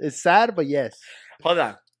 Yes, it's sad, but yes. Hold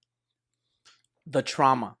on. The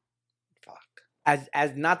trauma. Fuck.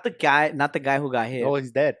 As not the guy who got hit. Oh,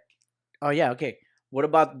 he's dead. Oh yeah, okay. What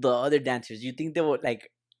about the other dancers? You think they would like?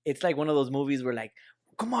 It's like one of those movies where like,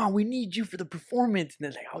 come on, we need you for the performance, and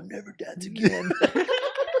they're like, I'll never dance again.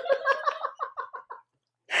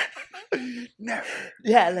 Never.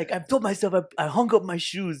 Yeah, like I've told myself I hung up my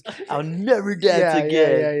shoes. I'll never dance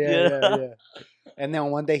again. Yeah. And then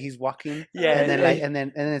one day he's walking. Yeah, And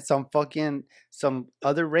then and then some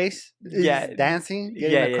other race is dancing.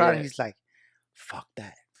 Getting in the crowd, and he's like, "Fuck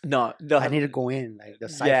that." No, I need to go in, like the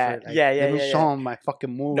cipher. Let me show him my fucking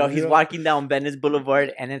move. No, he's walking down Venice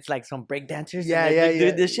Boulevard, and it's like some breakdancers.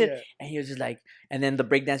 Doing this shit, and he was just like, and then the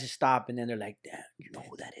breakdancers stop, and then they're like, "Damn, you know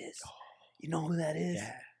who that is? You know who that is?"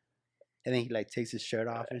 Yeah. And then he like takes his shirt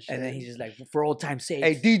off and shit. And then he's just like, "For old time's sake,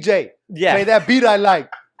 hey DJ, yeah, play that beat I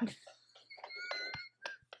like."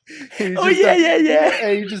 Oh yeah.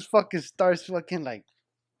 And he just fucking starts fucking like,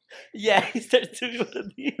 yeah, he starts doing one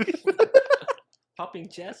of these. Popping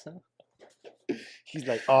chest, huh? he's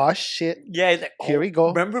like, "Oh shit." Yeah, he's like, Here we go.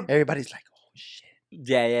 Remember? Everybody's like, "Oh shit."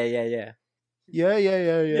 Yeah.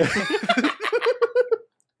 Yeah.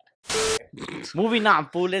 Moving on,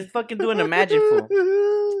 fool. Let's fucking do an imagine, fool.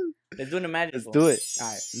 Let's do an imagine. Let's fool. do it. All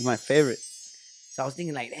right. This is my favorite. So I was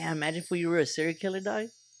thinking, like, damn, imagine if you were a serial killer, dog.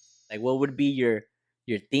 Like, what would be your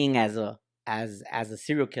thing as a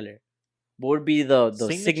serial killer? What would be the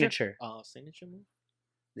signature? Signature move.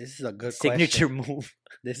 This is a good Signature question. move.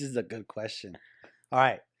 This is a good question. All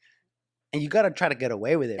right. And you got to try to get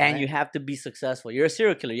away with it. And right? you have to be successful. You're a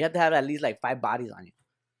serial killer. You have to have at least like 5 bodies on you.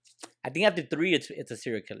 I think after 3, it's a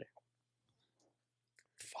serial killer.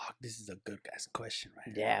 This is a good ass question,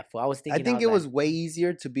 right? Yeah, fool. I was thinking. I think it was way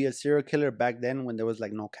easier to be a serial killer back then when there was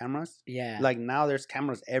like no cameras. Yeah. Like now, there's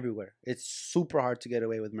cameras everywhere. It's super hard to get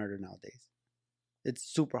away with murder nowadays. It's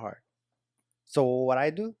super hard. So what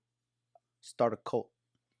I do, start a cult.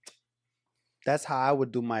 That's how I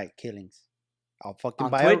would do my killings. I'll fucking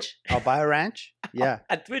On buy Twitch? I'll buy a ranch. Yeah.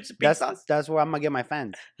 At Twitch, That's where I'm gonna get my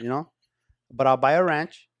fans, you know? But I'll buy a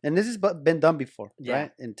ranch. And this has been done before,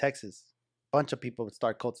 right? In Texas. Bunch of people would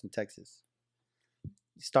start cults in Texas.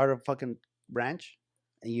 You start a fucking ranch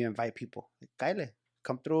and you invite people. Like, Kyle,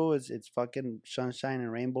 come through. It's fucking sunshine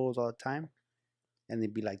and rainbows all the time. And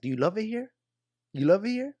they'd be like, do you love it here? You love it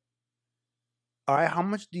here? All right, how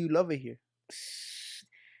much do you love it here?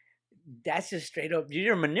 That's just straight up.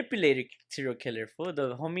 You're a manipulator serial killer, fool.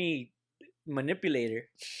 The homie manipulator.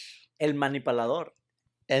 El manipulador.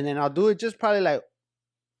 And then I'll do it just probably like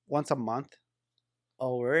once a month.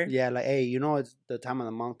 Oh, word? Yeah, like, hey, you know it's the time of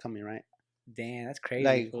the month coming, right? Damn, that's crazy.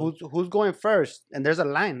 Like, fool. who's going first? And there's a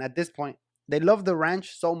line at this point. They love the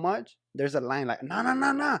ranch so much. There's a line like,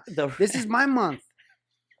 no. This is my month.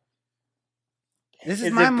 This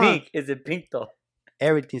is my month. Pink? Is it pink though?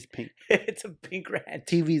 Everything's pink. It's a pink ranch.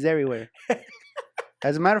 TVs everywhere.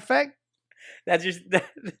 As a matter of fact, that's just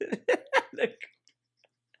look.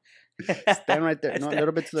 Stand right there. No, a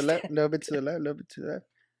little bit to the left, a little bit to the left, a little bit to the left.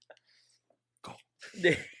 Go.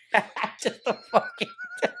 Just a fucking.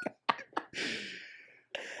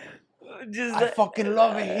 I fucking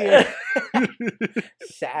love it here.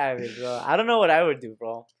 Savage, bro. I don't know what I would do,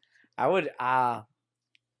 bro. I would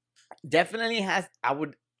definitely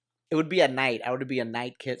it would be at night. I would be a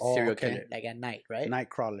night serial killer. Like at night, right? Night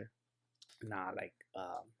crawler. Nah, like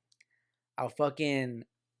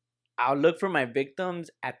I'll look for my victims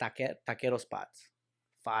at taquero spots.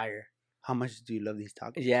 Fire. How much do you love these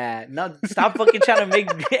tacos? Yeah. No, stop fucking trying to make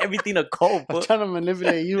everything a cult. I'm trying to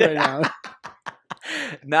manipulate you right now.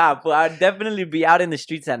 Nah, but I'd definitely be out in the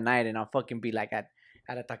streets at night and I'll fucking be like at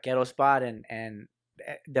a taquero spot and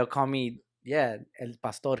they'll call me, El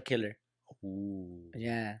Pastor Killer. Ooh.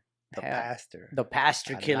 Yeah. The pastor. The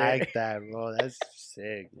pastor killer. I like that, bro. That's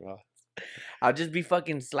sick, bro. I'll just be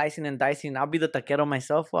fucking slicing and dicing. I'll be the taquero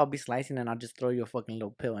myself. I'll be slicing and I'll just throw you a fucking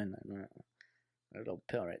little pill in there. A little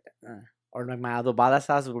pill right there. Or like my adobada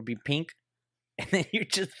sauce would be pink. And then you're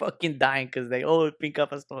just fucking dying because pink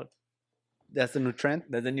pastor. That's the new trend?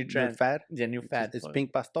 That's the new trend. New fad? Yeah, new fad. It's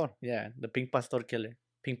pink pastor. Yeah, the pink pastor killer.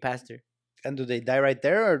 Pink pastor. And do they die right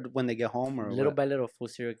there or when they get home? Or little by little, full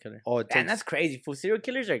serial killer. Oh, and that's crazy. Full serial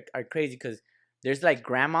killers are crazy because there's like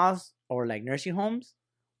grandmas or like nursing homes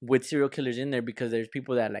with serial killers in there because there's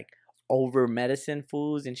people that like over medicine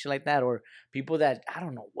foods and shit like that, or people that I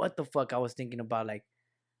don't know what the fuck I was thinking about, like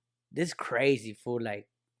this crazy food, like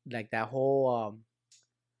that whole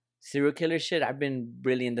serial killer shit. I've been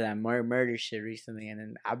really into that murder shit recently, and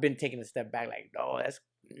then I've been taking a step back, like, no, that's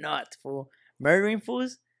nuts, fool. Murdering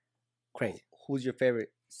fools, crazy. Who's your favorite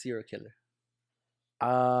serial killer?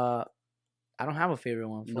 I don't have a favorite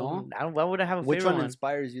one. Fool. No, why would I have a Which favorite one one?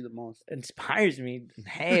 inspires you the most? Inspires me?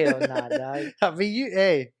 Hell nah, dog. I mean,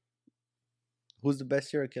 hey, who's the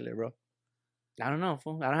best serial killer, bro? I don't know,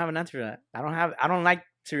 fool. I don't have an answer to that. I don't like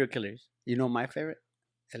serial killers. You know my favorite?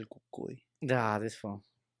 El Cucuy. Nah, this fool.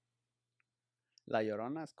 La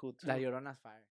Llorona's cool too. La Llorona's fire.